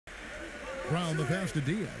Brown the pass to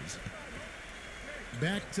Diaz.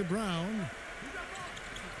 Back to Brown.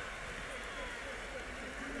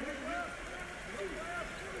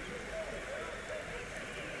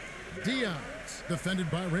 Diaz,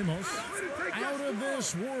 defended by Ramos. Out of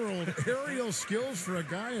this world. Aerial skills for a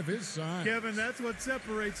guy of his size. Kevin, that's what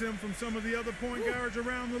separates him from some of the other point guards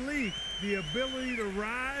around the league. The ability to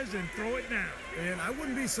rise and throw it down. And I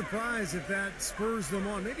wouldn't be surprised if that spurs them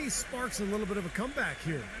on. Maybe sparks a little bit of a comeback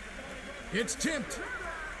here. It's tipped.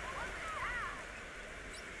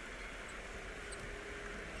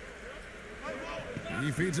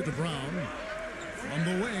 He feeds it to Brown. From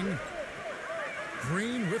the wing.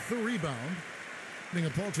 Green with the rebound. Hitting a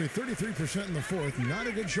paltry 33% in the fourth. Not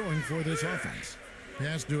a good showing for this offense.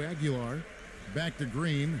 Pass to Aguilar. Back to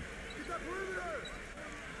Green.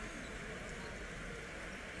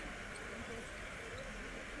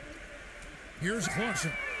 Here's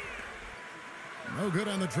Clarkson. No good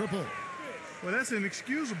on the triple. Well, that's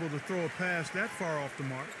inexcusable to throw a pass that far off the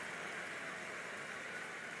mark.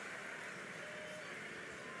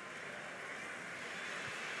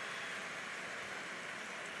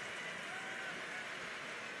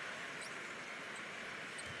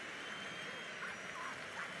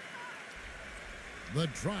 The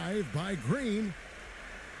drive by Green.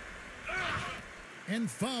 And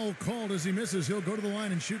foul called as he misses. He'll go to the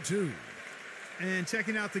line and shoot two. And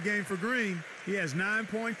checking out the game for Green, he has 9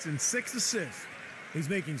 points and 6 assists. He's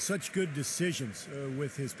making such good decisions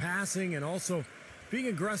with his passing and also being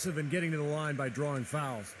aggressive and getting to the line by drawing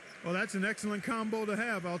fouls. Well, that's an excellent combo to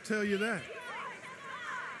have, I'll tell you that.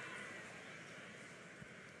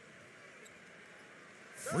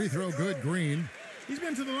 Free throw good, Green. He's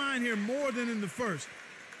been to the line here more than in the first.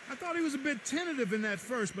 I thought he was a bit tentative in that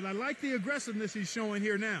first, but I like the aggressiveness he's showing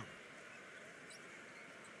here now.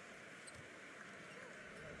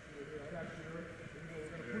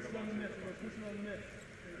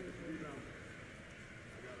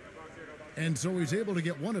 And so he's able to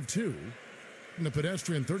get one of two. And the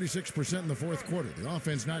pedestrian 36% in the fourth quarter. The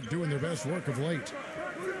offense not doing their best work of late.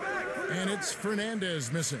 And it's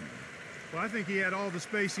Fernandez missing. Well, I think he had all the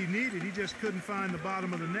space he needed. He just couldn't find the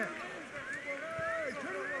bottom of the net.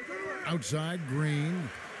 Outside, Green.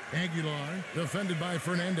 Aguilar, defended by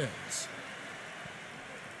Fernandez.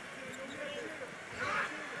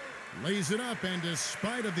 Lays it up, and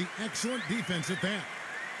despite of the excellent defense at that.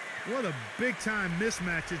 What a big-time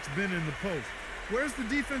mismatch it's been in the post. Where's the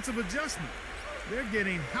defensive adjustment? They're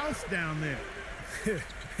getting housed down there.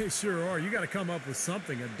 They sure are. You got to come up with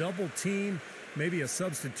something, a double team, maybe a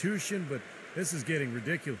substitution, but this is getting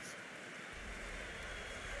ridiculous.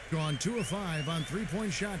 Gone 2 of 5 on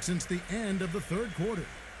three-point shots since the end of the third quarter.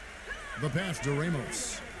 The pass to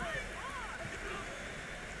Ramos.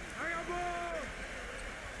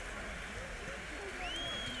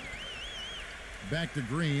 Back to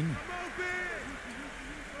Green.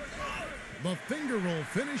 The finger roll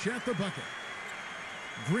finish at the bucket.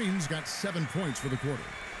 Green's got 7 points for the quarter.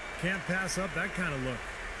 Can't pass up that kind of look.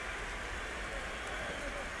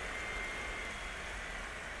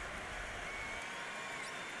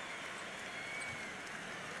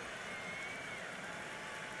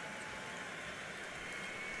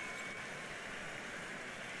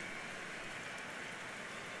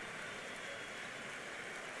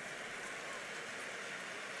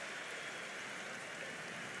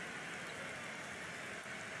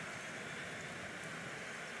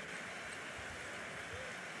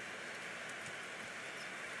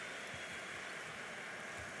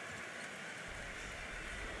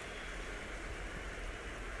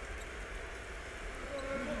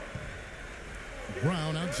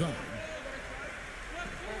 Brown outside.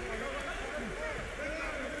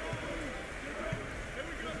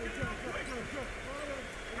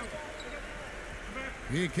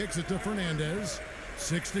 He kicks it to Fernandez.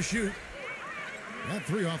 6 to shoot. That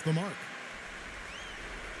 3 off the mark.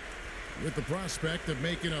 With the prospect of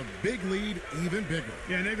making a big lead even bigger.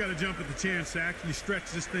 Yeah, and they've got to jump at the chance to actually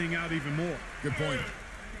stretch this thing out even more. Good point.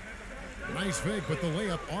 Nice fake, but the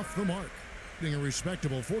layup off the mark. A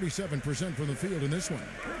respectable 47% from the field in this one.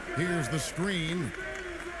 Here's the screen.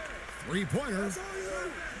 Three-pointer.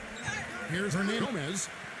 Here's Hernandez.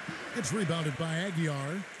 It's rebounded by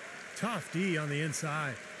Aguilar. Tough D on the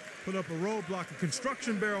inside. Put up a roadblock, a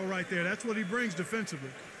construction barrel right there. That's what he brings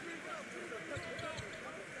defensively.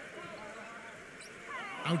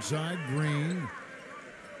 Outside, Green.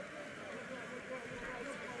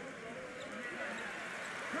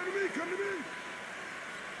 Come to me.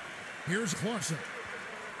 Here's Clarkson.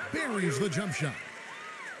 Buries the jump shot.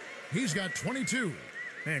 He's got 22.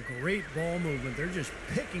 Man, great ball movement. They're just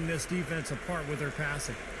picking this defense apart with their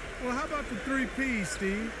passing. Well, how about the 3 Ps,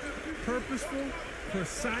 Steve? purposeful,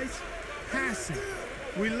 precise passing.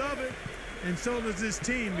 We love it, and so does this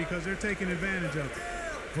team because they're taking advantage of it.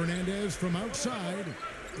 Fernandez from outside.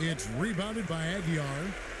 It's rebounded by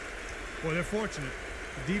Aguiar. Well, they're fortunate.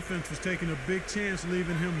 The defense was taking a big chance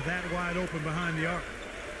leaving him that wide open behind the arc.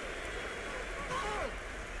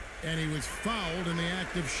 And he was fouled in the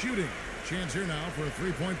act of shooting. Chance here now for a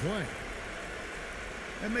three-point play.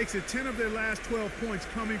 That makes it 10 of their last 12 points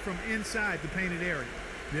coming from inside the painted area.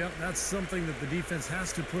 Yep, that's something that the defense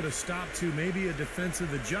has to put a stop to. Maybe a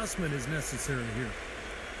defensive adjustment is necessary here.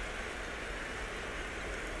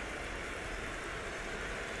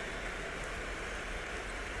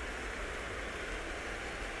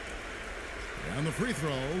 And the free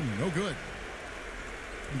throw, no good.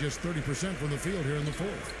 And just 30% from the field here in the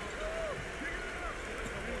fourth.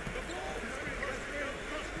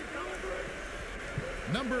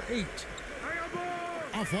 Number 8.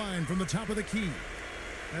 Offline from the top of the key.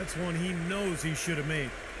 That's one he knows he should have made.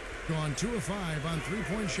 Gone 2 of 5 on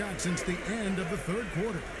three-point shots since the end of the third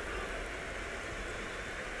quarter.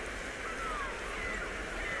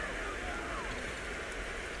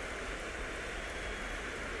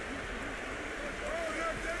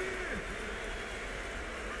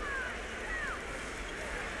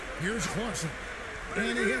 Here's Clausen.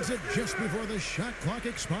 And he hits it just before the shot clock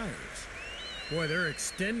expires. Boy, they're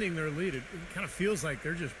extending their lead. It kind of feels like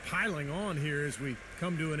they're just piling on here as we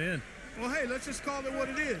come to an end. Well, hey, let's just call it what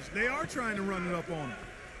it is. They are trying to run it up on them.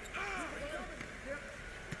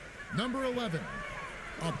 Number 11.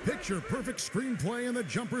 A picture-perfect screenplay, and the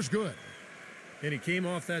jumper's good. And he came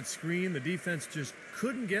off that screen. The defense just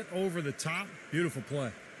couldn't get over the top. Beautiful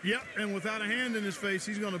play. Yep, and without a hand in his face,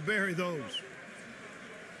 he's going to bury those.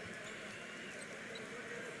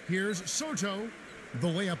 Here's Soto. The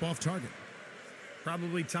layup off target.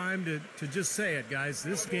 Probably time to just say it, guys.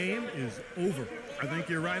 This game is over. I think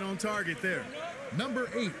you're right on target there. Number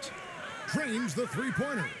 8 drains the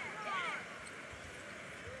three-pointer.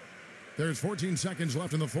 There's 14 seconds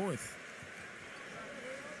left in the fourth.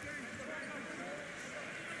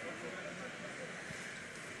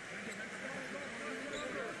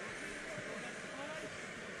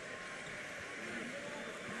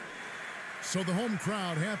 So the home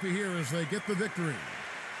crowd happy here as they get the victory.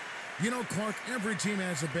 You know, Clark, every team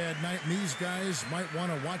has a bad night, and these guys might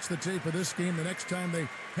want to watch the tape of this game the next time they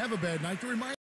have a bad night to remind